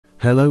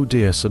Hello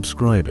dear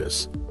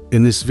subscribers.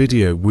 In this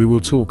video we will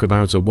talk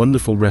about a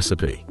wonderful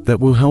recipe that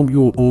will help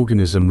your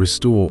organism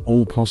restore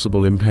all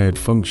possible impaired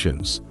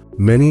functions.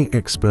 Many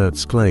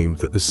experts claim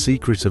that the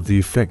secret of the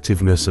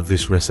effectiveness of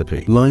this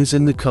recipe lies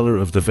in the color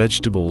of the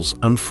vegetables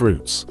and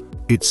fruits.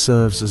 It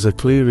serves as a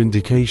clear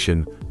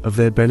indication of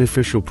their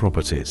beneficial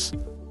properties.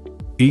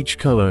 Each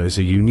color is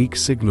a unique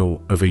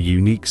signal of a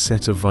unique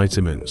set of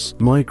vitamins,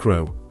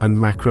 micro and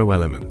macro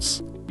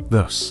elements.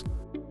 Thus,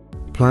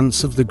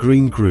 plants of the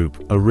green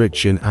group are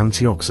rich in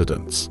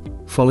antioxidants,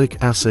 folic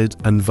acid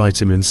and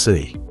vitamin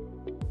C.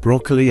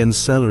 Broccoli and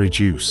celery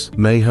juice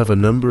may have a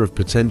number of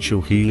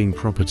potential healing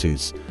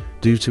properties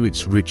due to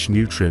its rich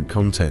nutrient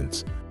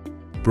content.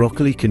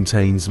 Broccoli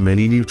contains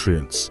many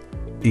nutrients,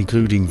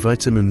 including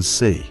vitamins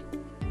C,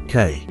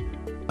 K,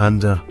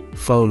 and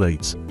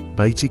folate,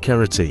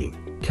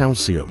 beta-carotene,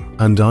 calcium,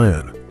 and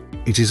iron.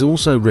 It is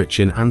also rich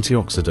in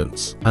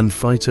antioxidants and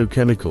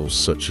phytochemicals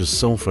such as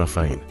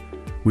sulforaphane,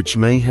 which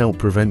may help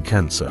prevent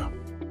cancer.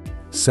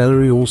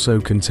 Celery also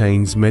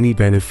contains many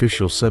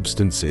beneficial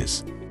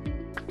substances,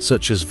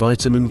 such as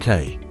vitamin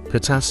K,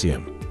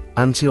 potassium,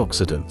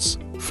 antioxidants,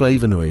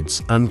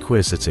 flavonoids, and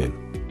quercetin.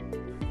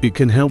 It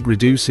can help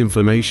reduce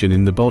inflammation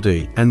in the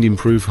body and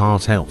improve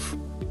heart health.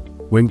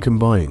 When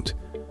combined,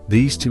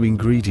 these two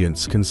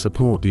ingredients can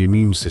support the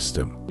immune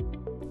system,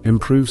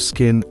 improve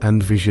skin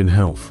and vision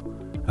health,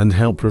 and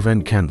help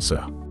prevent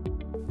cancer.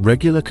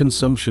 Regular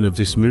consumption of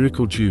this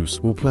miracle juice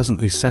will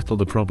pleasantly settle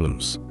the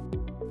problems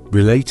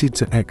related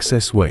to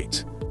excess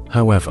weight.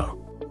 However,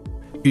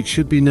 it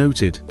should be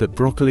noted that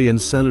broccoli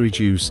and celery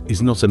juice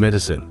is not a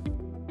medicine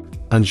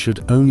and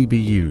should only be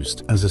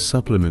used as a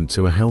supplement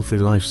to a healthy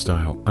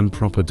lifestyle and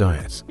proper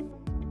diet.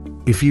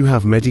 If you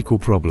have medical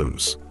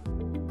problems,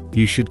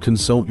 you should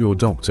consult your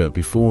doctor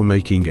before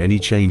making any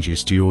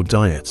changes to your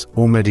diet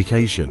or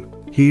medication.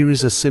 Here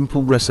is a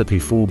simple recipe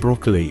for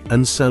broccoli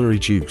and celery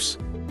juice.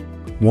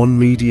 1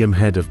 medium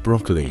head of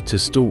broccoli to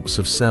stalks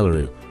of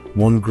celery,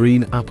 1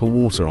 green apple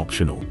water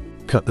optional.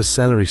 Cut the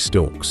celery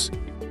stalks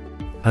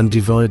and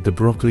divide the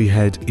broccoli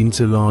head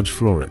into large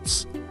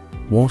florets.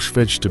 Wash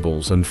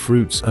vegetables and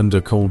fruits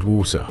under cold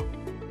water.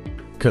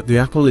 Cut the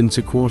apple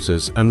into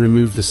quarters and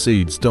remove the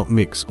seeds.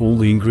 Mix all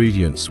the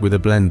ingredients with a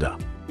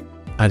blender,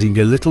 adding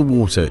a little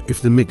water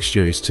if the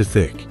mixture is too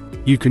thick.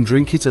 You can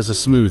drink it as a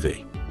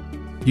smoothie.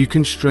 You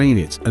can strain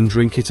it and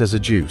drink it as a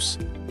juice.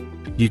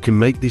 You can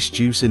make this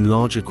juice in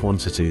larger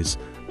quantities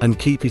and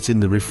keep it in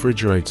the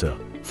refrigerator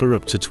for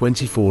up to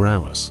 24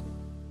 hours.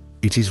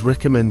 It is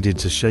recommended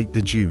to shake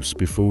the juice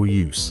before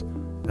use,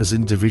 as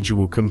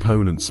individual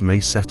components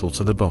may settle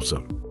to the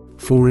bottom.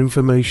 For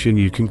information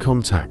you can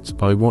contact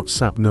by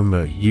WhatsApp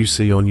number you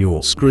see on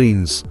your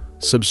screens.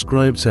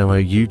 Subscribe to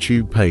our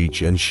YouTube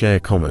page and share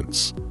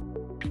comments.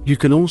 You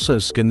can also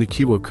scan the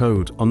QR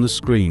code on the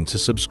screen to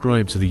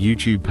subscribe to the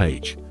YouTube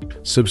page.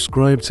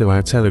 Subscribe to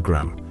our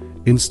Telegram,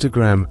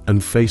 Instagram and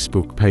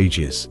Facebook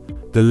pages.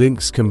 The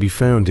links can be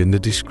found in the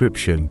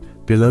description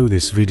below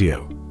this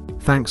video.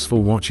 Thanks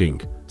for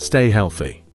watching. Stay healthy.